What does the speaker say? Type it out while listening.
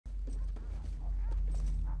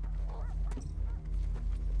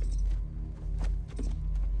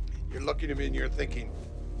You're looking at me and you're thinking,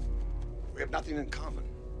 we have nothing in common.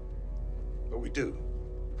 But we do.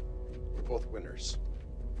 We're both winners.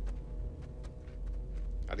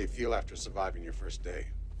 How do you feel after surviving your first day?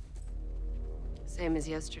 Same as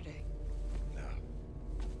yesterday. No.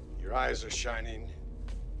 Your eyes are shining.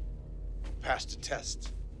 You passed a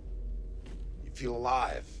test. You feel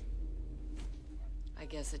alive. I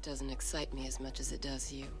guess it doesn't excite me as much as it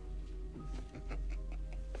does you.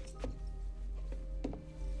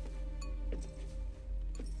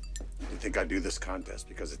 You think I do this contest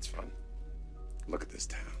because it's fun? Look at this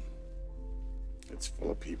town. It's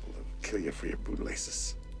full of people that will kill you for your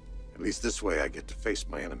bootlaces. At least this way I get to face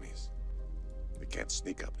my enemies. They can't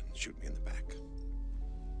sneak up and shoot me in the back.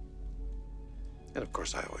 And of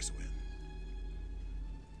course, I always win.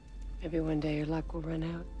 Maybe one day your luck will run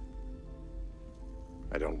out.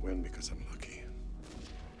 I don't win because I'm lucky.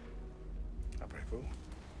 Après-vous.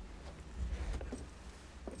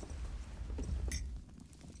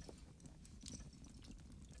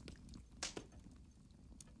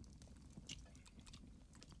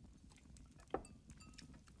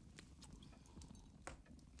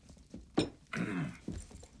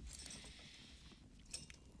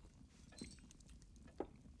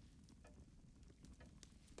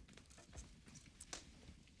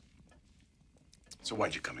 So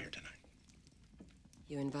why'd you come here tonight?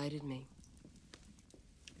 You invited me.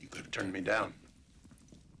 You could have turned me down.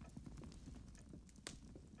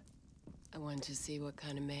 I wanted to see what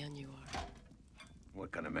kind of man you are.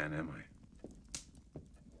 What kind of man am The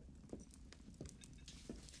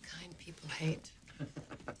kind people hate.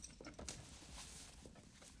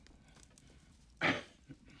 I?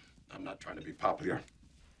 I'm not trying to be popular.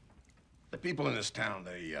 The people in this town,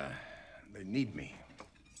 they need me.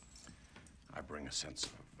 I bring a sense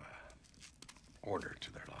of order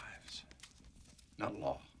to their lives. Not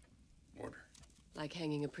law, order. Like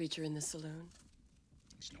hanging a preacher in the saloon?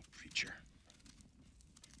 He's no preacher.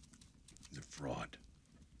 He's a fraud.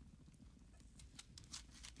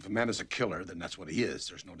 If a man is a killer, then that's what he is.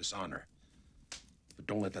 There's no dishonor. But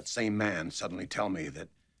don't let that same man suddenly tell me that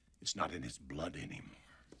it's not in his blood anymore.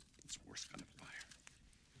 It's worse kind of fire.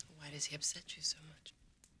 Why does he upset you so much?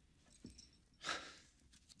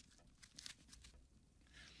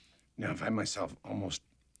 Now, I find myself almost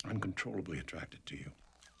uncontrollably attracted to you.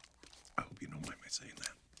 I hope you don't mind my saying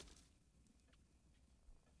that.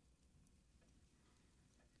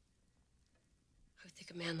 I would think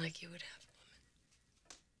a man like you would have a woman.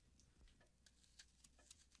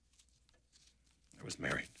 I was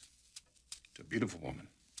married to a beautiful woman.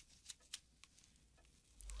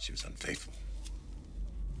 She was unfaithful.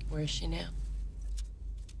 Where is she now?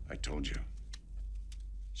 I told you.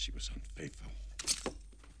 She was unfaithful.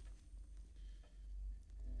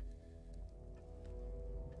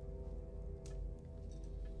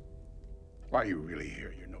 Why are you really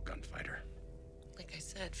here? You're no gunfighter. Like I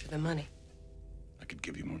said, for the money. I could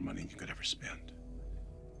give you more money than you could ever spend.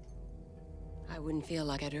 I wouldn't feel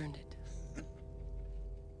like I'd earned it.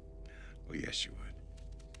 Oh, yes, you would.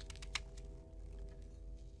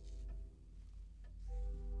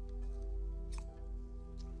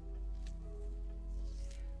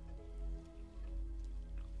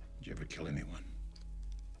 Did you ever kill anyone?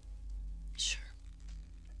 Sure.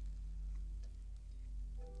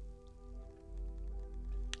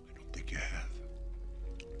 I don't think you have.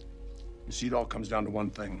 You see, it all comes down to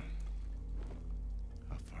one thing.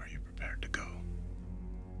 How far are you prepared to go?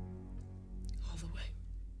 All the way.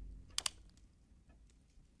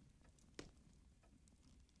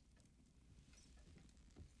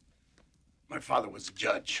 My father was a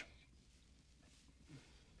judge.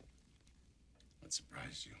 That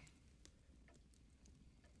surprised you.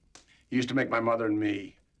 He used to make my mother and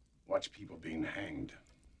me watch people being hanged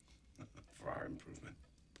for our improvement.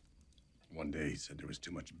 One day he said there was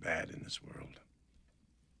too much bad in this world.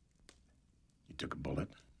 He took a bullet,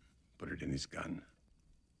 put it in his gun,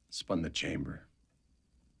 spun the chamber,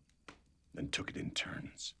 then took it in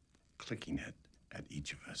turns, clicking it at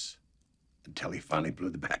each of us until he finally blew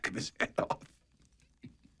the back of his head off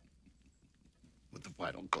with the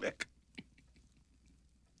final click.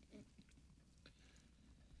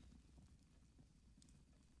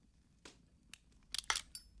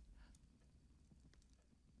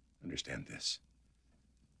 Understand this.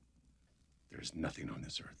 There is nothing on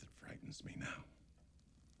this earth that frightens me now.